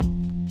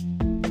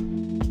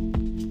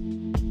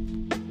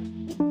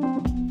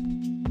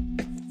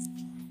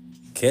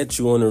Catch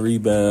you on the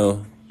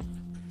rebound.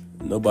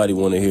 Nobody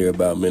want to hear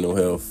about mental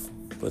health,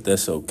 but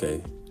that's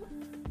okay.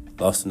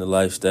 Lost in the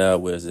lifestyle,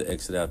 where's the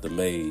exit out the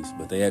maze?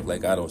 But they act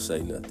like I don't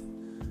say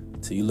nothing.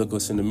 Till you look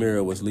what's in the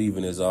mirror, what's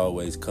leaving is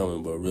always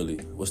coming, but really,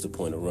 what's the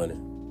point of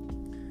running?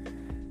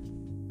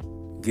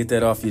 Get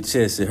that off your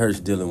chest. It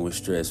hurts dealing with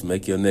stress.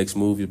 Make your next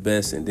move your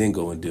best and then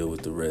go and deal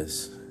with the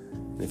rest.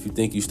 And if you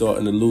think you're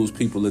starting to lose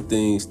people or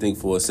things, think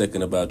for a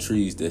second about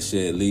trees that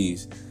shed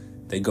leaves.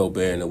 They go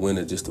bare in the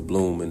winter just to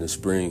bloom in the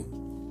spring.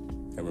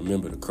 And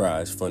remember, to cry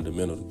is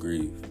fundamental to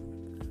grieve.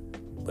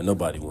 But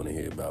nobody want to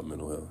hear about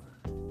mental health.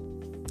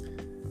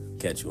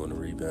 Catch you on the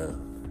rebound.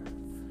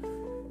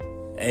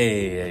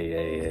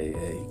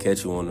 Hey.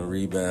 Catch you on the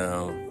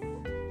rebound.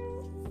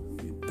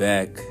 Be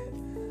back.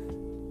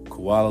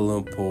 Kuala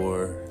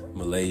Lumpur,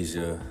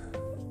 Malaysia,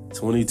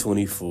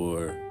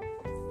 2024.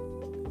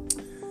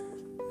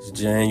 It's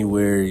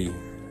January,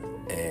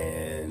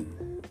 and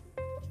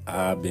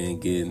I've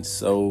been getting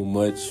so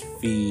much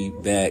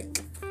feedback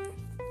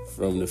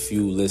from the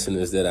few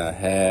listeners that I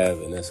have,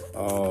 and that's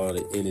all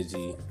the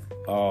energy,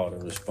 all the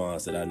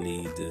response that I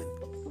need to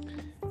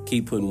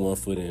keep putting one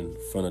foot in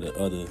front of the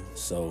other.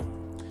 So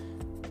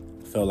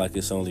I felt like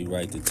it's only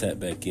right to tap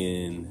back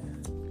in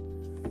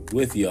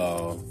with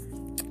y'all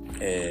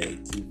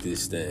and keep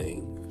this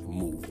thing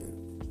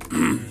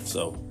moving.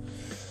 So,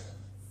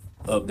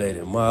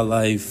 updating my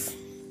life.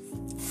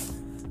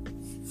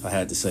 If I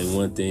had to say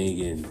one thing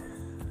in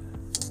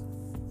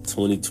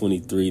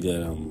 2023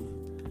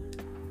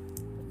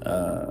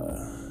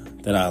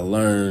 that I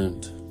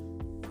learned,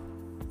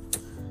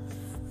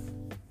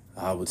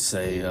 I would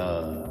say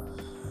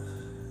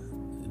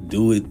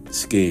do it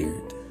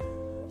scared.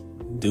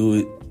 Do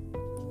it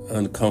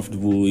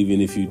uncomfortable,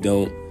 even if you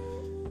don't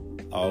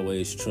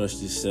always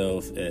trust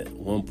yourself. At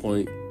one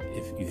point,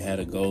 if you had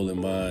a goal in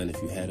mind,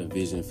 if you had a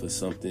vision for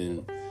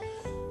something,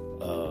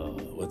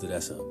 whether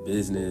that's a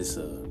business,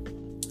 a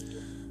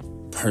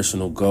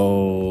personal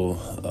goal,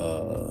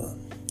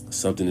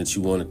 something that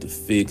you wanted to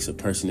fix, a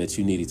person that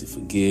you needed to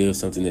forgive,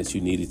 something that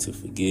you needed to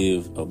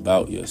forgive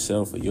about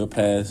yourself or your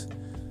past,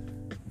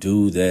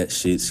 do that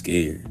shit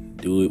scared.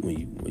 Do it when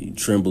you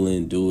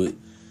trembling. Do it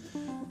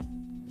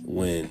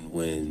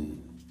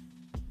when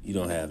you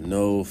don't have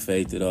no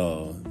faith at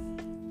all.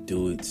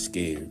 Do it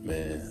scared,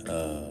 man.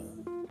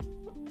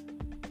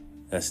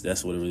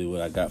 That's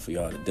what I got for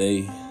y'all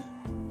today.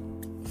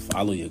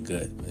 Follow your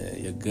gut,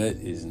 man. Your gut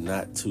is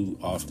not too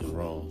often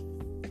wrong.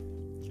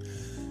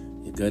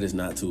 Your gut is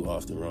not too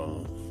often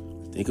wrong.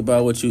 Think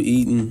about what you're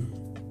eating,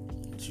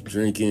 what you're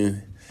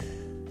drinking,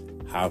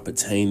 how it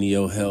pertains to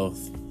your health.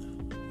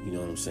 You know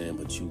what I'm saying?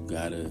 But you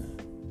gotta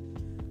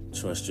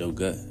trust your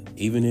gut.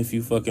 Even if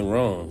you fucking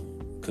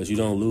wrong, because you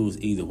don't lose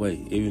either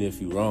way. Even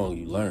if you wrong,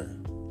 you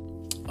learn.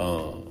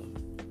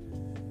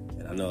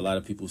 And I know a lot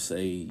of people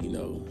say,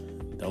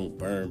 don't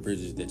burn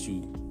bridges that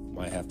you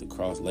might have to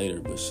cross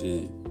later, but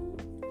shit,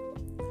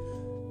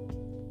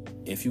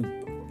 if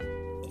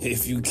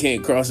you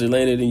can't cross it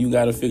later, then you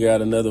got to figure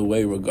out another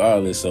way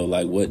regardless. So,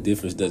 what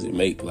difference does it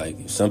make?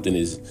 If something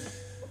is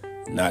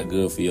not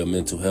good for your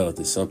mental health,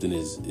 if something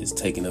is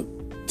taking up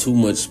too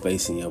much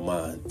space in your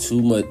mind,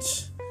 too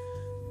much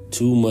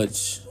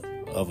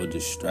of a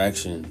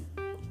distraction,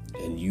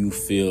 and you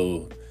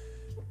feel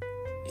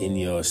in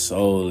your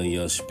soul and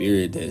your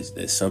spirit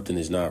that something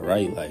is not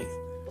right,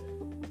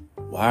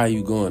 why are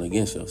you going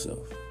against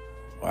yourself?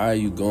 Why are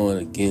you going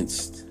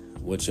against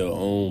what your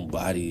own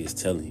body is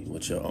telling you,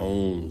 what your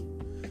own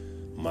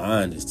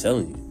mind is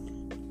telling you?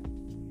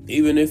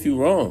 Even if you're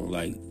wrong,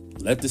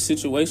 let the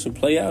situation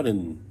play out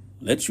and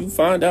let you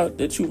find out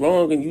that you're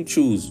wrong, and you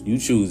choose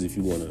if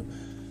you want to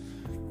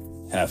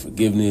have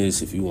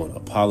forgiveness, if you want to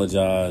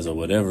apologize or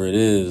whatever it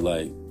is,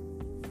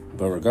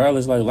 but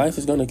regardless, life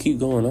is going to keep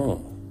going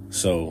on.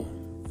 So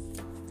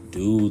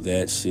do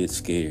that shit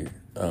scared.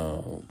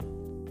 I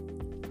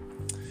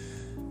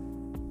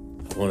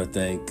want to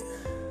thank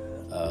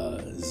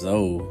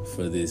Zoe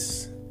for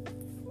this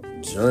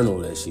journal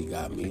that she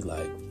got me.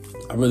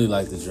 I really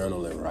like to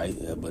journal and write,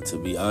 but to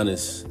be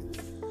honest,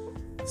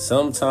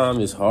 sometimes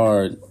it's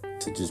hard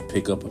to just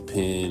pick up a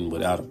pen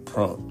without a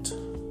prompt.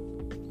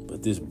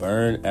 But this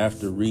Burn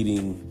After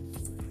Reading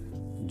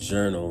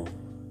journal,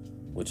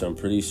 which I'm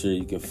pretty sure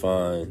you can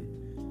find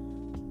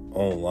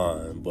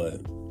online, but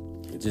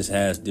it just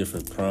has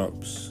different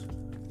prompts.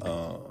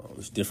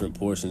 There's different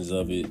portions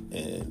of it,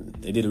 and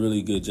they did a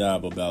really good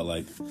job about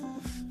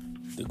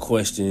the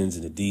questions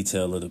and the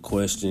detail of the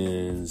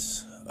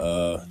questions.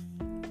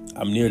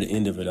 I'm near the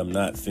end of it. I'm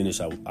not finished.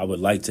 I would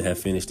like to have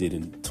finished it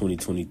in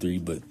 2023,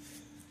 but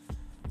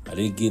I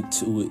didn't get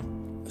to it.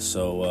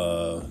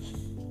 So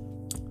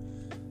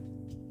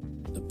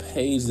the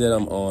page that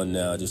I'm on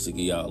now, just to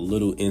give y'all a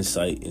little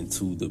insight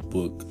into the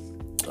book,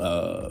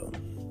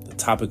 the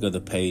topic of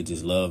the page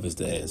is Love is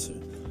the Answer.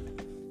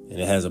 And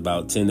it has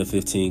about 10 to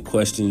 15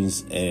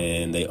 questions,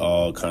 and they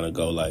all kind of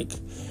go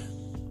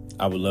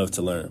I would love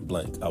to learn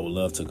blank. I would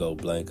love to go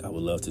blank. I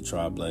would love to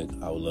try blank.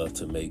 I would love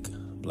to make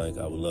blank.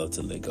 I would love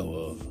to let go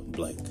of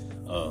blank.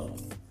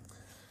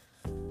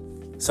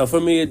 So for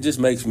me, it just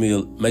makes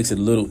it a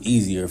little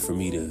easier for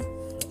me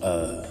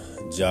to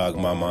jog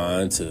my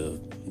mind, to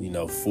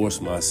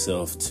force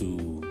myself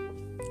to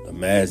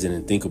imagine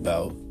and think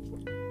about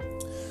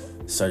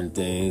certain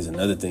things.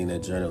 Another thing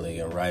that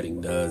journaling and writing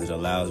does, it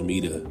allows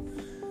me to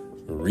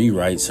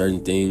rewrite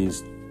certain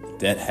things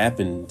that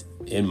happened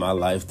in my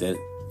life that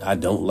I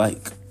don't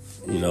like.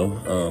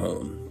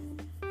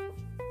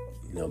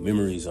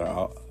 Memories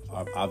are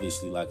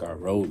obviously like our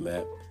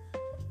roadmap,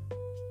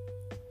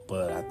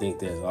 but I think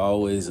there's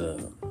always a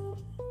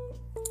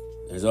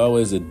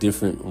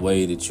different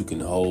way that you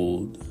can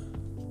hold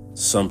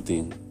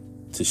something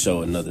to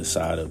show another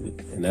side of it,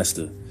 and that's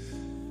the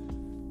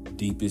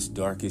deepest,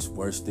 darkest,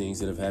 worst things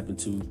that have happened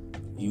to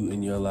you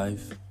in your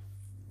life,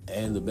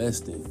 and the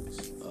best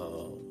things.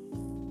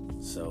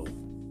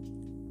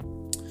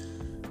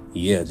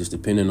 Just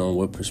depending on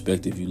what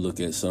perspective you look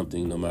at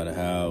something, no matter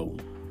how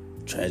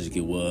tragic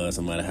it was,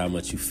 no matter how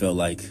much you felt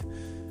like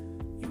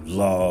you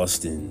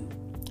lost and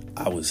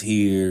I was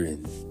here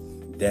and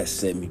that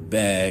set me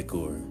back,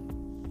 or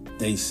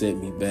they set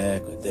me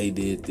back, or they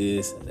did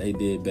this, or they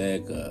did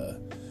back.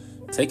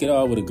 Take it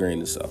all with a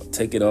grain of salt.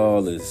 Take it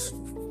all as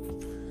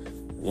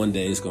one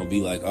day it's going to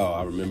be like, oh,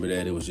 I remember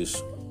that. It was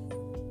just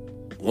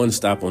one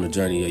stop on the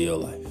journey of your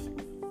life.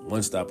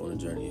 One stop on the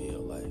journey of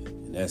your life.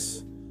 And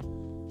that's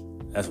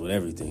with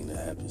everything that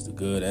happens, the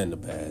good and the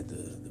bad.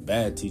 The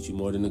bad teach you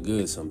more than the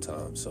good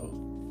sometimes. So,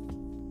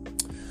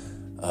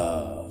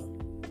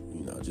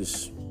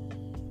 just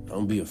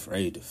don't be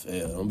afraid to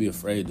fail. Don't be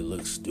afraid to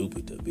look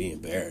stupid, to be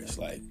embarrassed.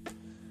 Like,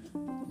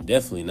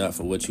 definitely not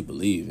for what you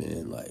believe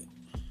in. Like,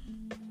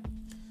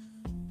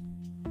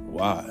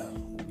 why?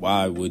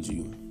 Why would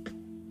you?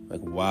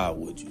 Like, why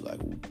would you?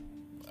 Like,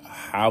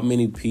 how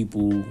many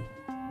people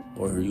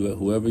or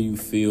whoever you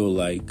feel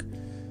like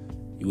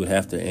you would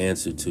have to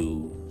answer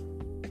to,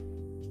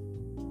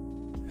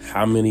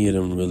 how many of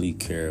them really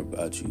care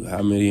about you?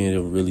 How many of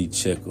them really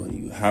check on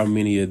you? How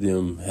many of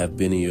them have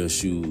been in your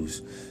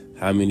shoes?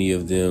 How many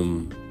of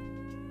them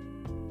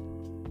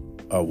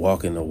are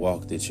walking the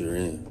walk that you're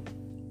in?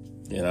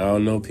 And I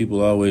don't know,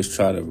 people always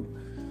try to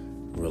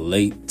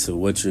relate to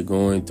what you're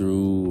going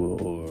through,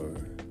 or,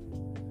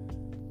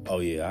 oh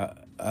yeah,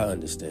 I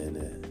understand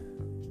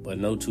that. But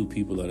no two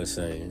people are the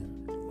same.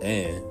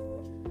 And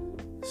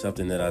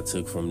something that I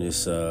took from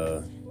this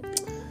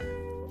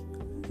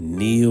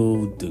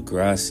Neil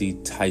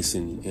deGrasse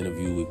Tyson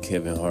interview with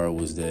Kevin Hart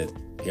was that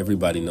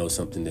everybody knows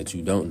something that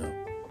you don't know.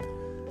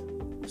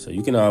 So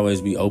you can always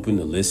be open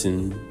to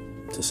listen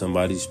to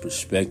somebody's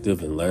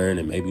perspective and learn,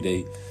 and maybe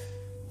they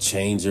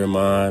change your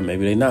mind.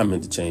 Maybe they're not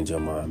meant to change your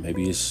mind.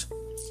 Maybe it's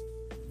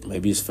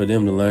for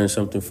them to learn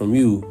something from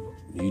you.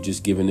 You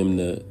just giving them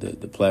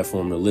the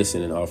platform to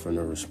listen and offering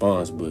a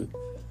response. But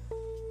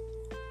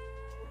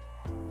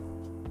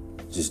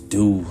just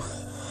do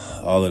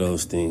all of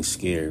those things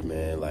scared,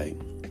 man. Like,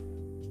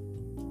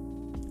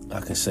 I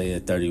can say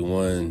at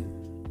 31,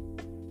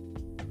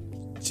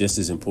 just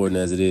as important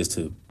as it is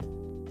to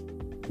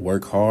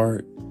work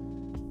hard,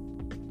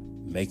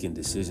 making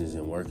decisions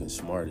and working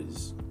smart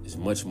is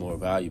much more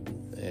valuable.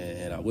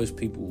 And I wish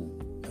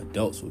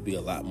adults would be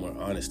a lot more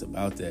honest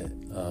about that.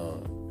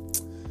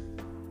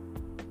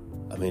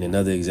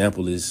 Another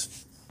example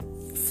is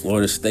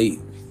Florida State,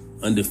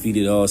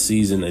 undefeated all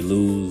season. They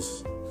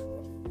lose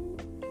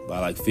by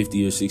like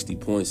 50 or 60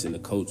 points, and the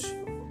coach,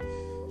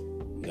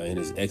 in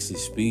his exit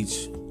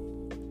speech,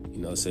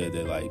 said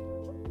that like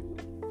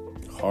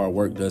hard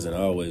work doesn't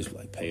always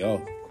like pay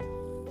off.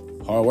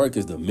 Hard work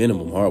is the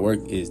minimum. Hard work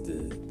is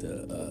the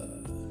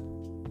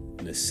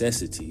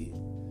necessity.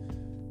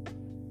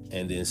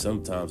 And then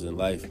sometimes in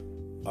life,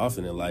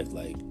 often in life,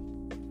 like,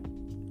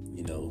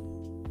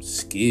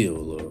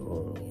 skill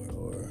or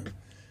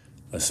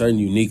a certain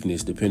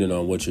uniqueness, depending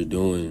on what you're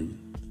doing,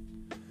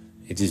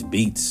 it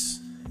beats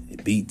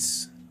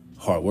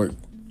hard work.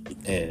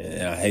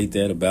 And I hate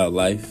that about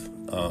life.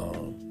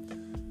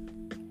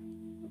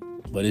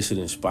 But it should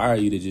inspire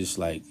you to just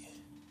like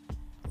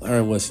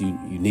learn what's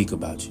unique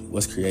about you,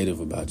 what's creative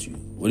about you.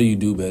 What do you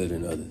do better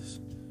than others?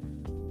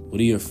 What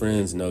do your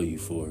friends know you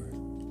for?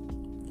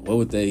 What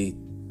would they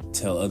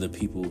tell other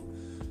people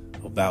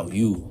about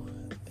you?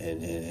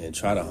 And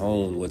try to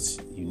hone what's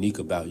unique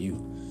about you,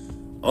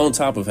 on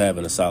top of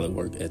having a solid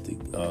work ethic,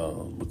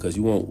 because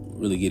you won't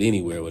really get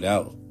anywhere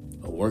without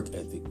a work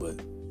ethic.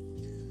 But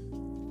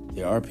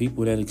there are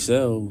people that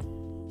excel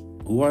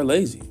who are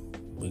lazy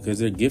because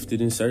they're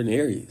gifted in certain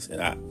areas.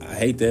 And I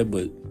hate that,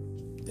 but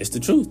it's the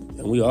truth,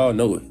 and we all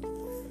know it.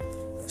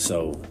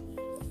 So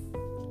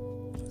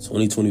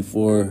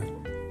 2024,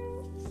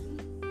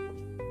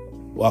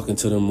 walk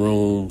into them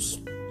rooms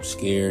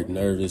scared,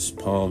 nervous,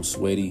 palms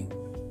sweaty,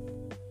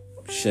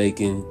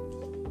 shaking.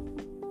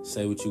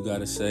 Say what you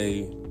gotta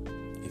say.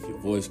 If your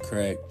voice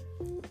cracked,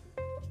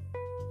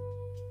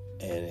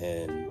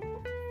 and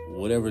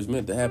whatever's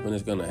meant to happen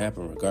is gonna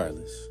happen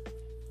regardless.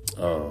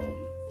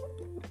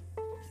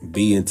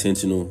 Be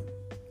intentional.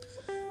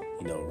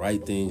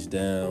 Write things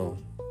down.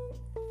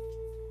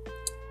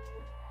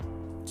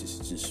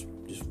 Just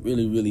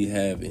really, really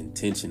have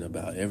intention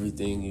about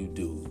everything you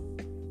do.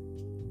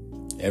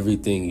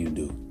 Everything you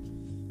do.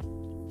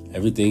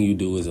 Everything you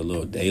do is a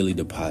little daily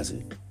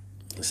deposit.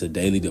 It's a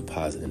daily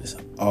deposit, and it's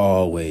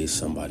always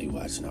somebody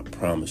watching. I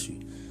promise you.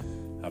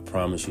 I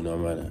promise you, no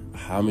matter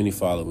how many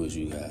followers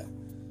you got,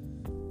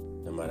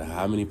 no matter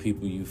how many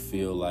people you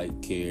feel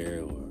like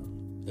care, or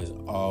there's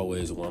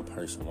always one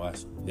person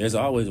watching. There's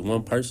always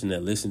one person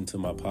that listens to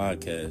my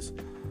podcast,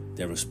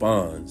 that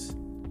responds,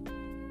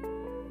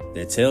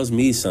 that tells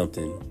me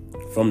something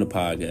from the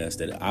podcast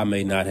that I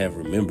may not have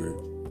remembered,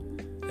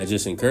 that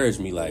just encouraged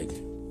me, like,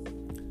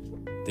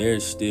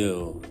 there's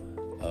still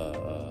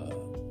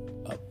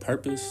a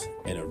purpose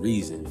and a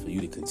reason for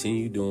you to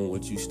continue doing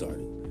what you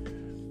started,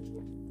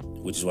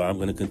 which is why I'm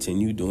going to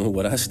continue doing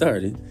what I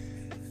started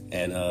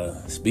and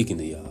speaking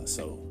to y'all.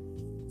 So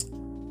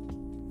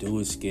do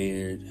it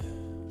scared,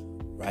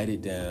 write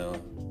it down,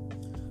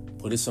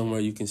 put it somewhere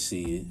you can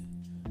see it,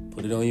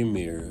 put it on your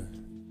mirror,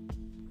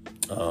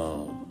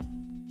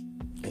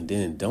 and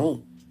then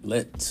don't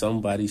let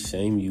somebody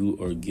shame you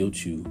or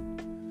guilt you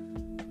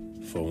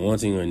for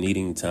wanting or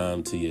needing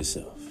time to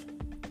yourself.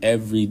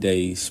 Every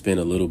day, spend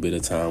a little bit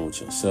of time with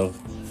yourself.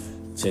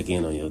 Check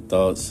in on your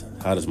thoughts.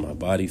 How does my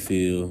body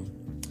feel?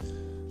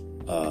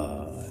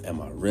 Am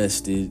I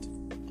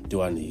rested?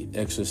 Do I need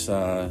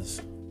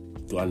exercise?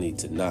 Do I need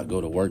to not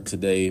go to work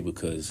today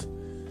because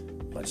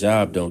my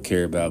job don't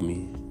care about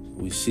me?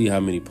 We see how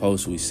many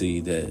posts we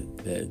see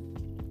that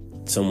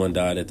someone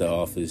died at the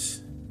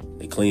office.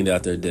 They cleaned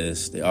out their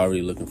desk. They're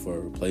already looking for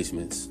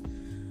replacements.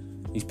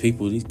 These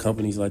people, these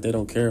companies, like, they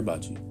don't care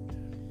about you.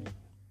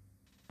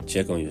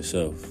 Check on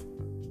yourself.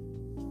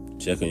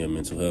 Check on your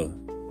mental health.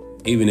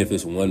 Even if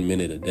it's 1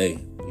 minute a day.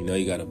 You know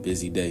you got a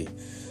busy day.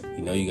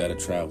 You know you got to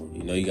travel.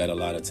 You know you got a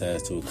lot of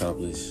tasks to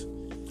accomplish.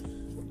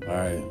 All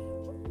right.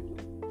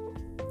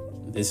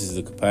 This is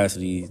the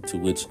capacity to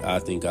which I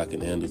think I can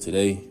handle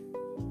today.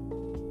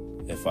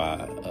 If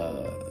I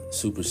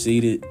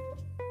supersede it,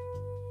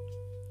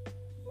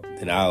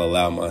 then I'll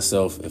allow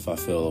myself, if I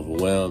feel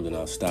overwhelmed, then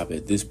I'll stop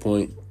at this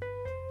point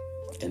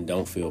and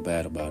don't feel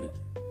bad about it.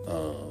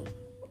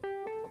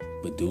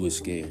 But do it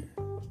scared.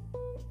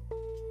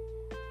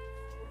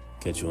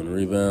 Catch you on the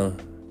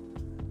rebound.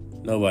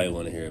 Nobody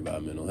want to hear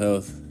about mental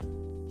health,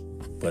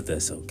 but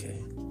that's okay.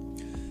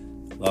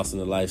 Lost in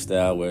the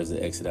lifestyle, where's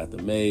the exit out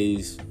the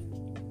maze?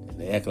 And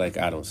they act like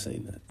I don't say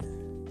nothing.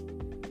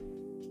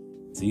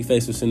 So you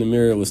face what's in the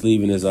mirror, what's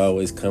leaving is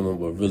always coming,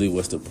 but really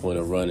what's the point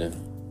of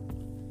running?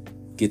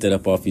 Get that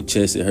up off your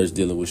chest. It hurts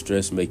dealing with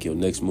stress. Make your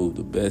next move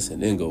the best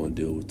and then go and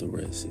deal with the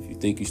rest. If you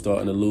think you're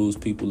starting to lose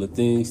people or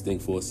things,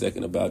 think for a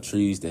second about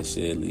trees that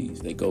shed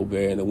leaves. They go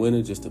bare in the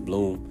winter just to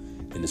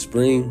bloom in the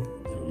spring.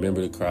 And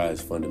remember, the cry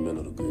is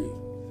fundamental to grief.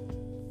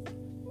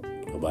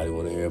 Nobody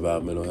want to hear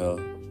about mental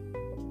health,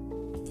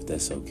 but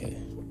that's okay.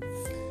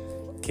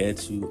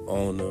 Catch you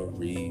on the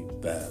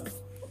rebound.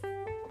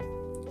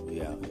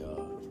 We out,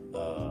 y'all.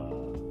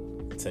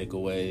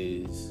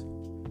 Takeaways.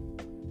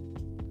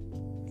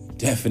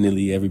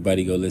 Definitely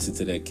everybody go listen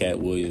to that Cat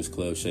Williams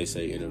Club Shay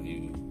Say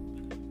interview.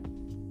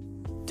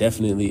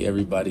 Definitely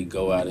everybody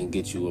go out and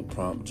get you a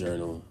prompt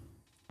journal.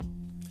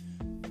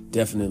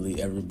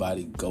 Definitely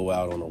everybody go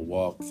out on a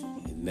walk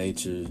in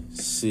nature.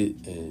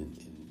 Sit and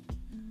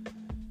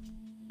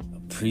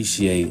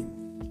appreciate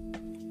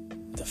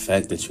the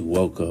fact that you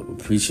woke up.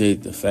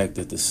 Appreciate the fact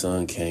that the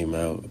sun came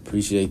out.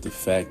 Appreciate the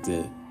fact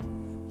that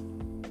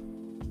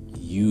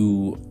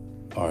you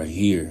are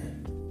here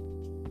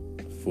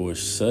for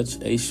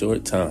such a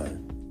short time,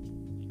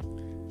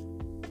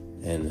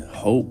 and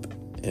hope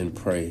and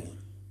pray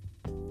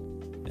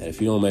that if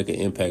you don't make an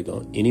impact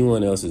on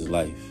anyone else's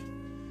life,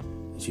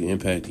 that you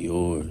impact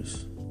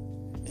yours,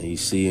 and you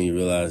see and you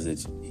realize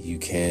that you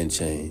can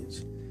change,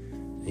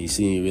 and you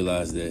see and you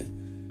realize that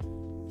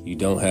you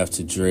don't have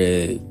to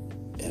dread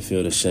and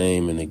feel the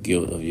shame and the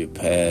guilt of your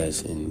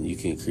past, and you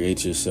can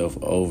create yourself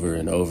over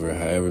and over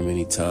however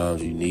many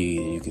times you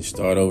need, and you can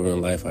start over in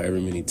life however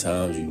many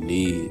times you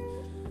need.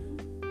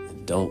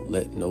 Don't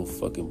let no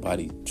fucking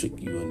body trick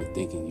you into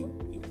thinking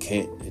you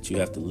can't, that you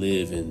have to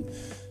live in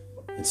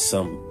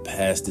some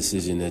past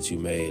decision that you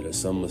made or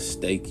some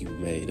mistake you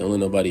made. Don't let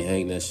nobody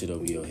hang that shit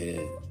over your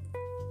head.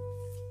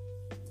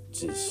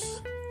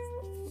 Just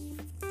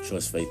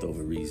trust faith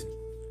over reason.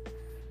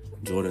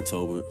 Jordan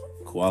Tolbert,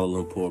 Kuala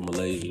Lumpur,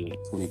 Malaysia,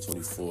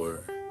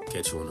 2024.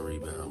 Catch you on the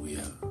rebound. We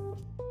out.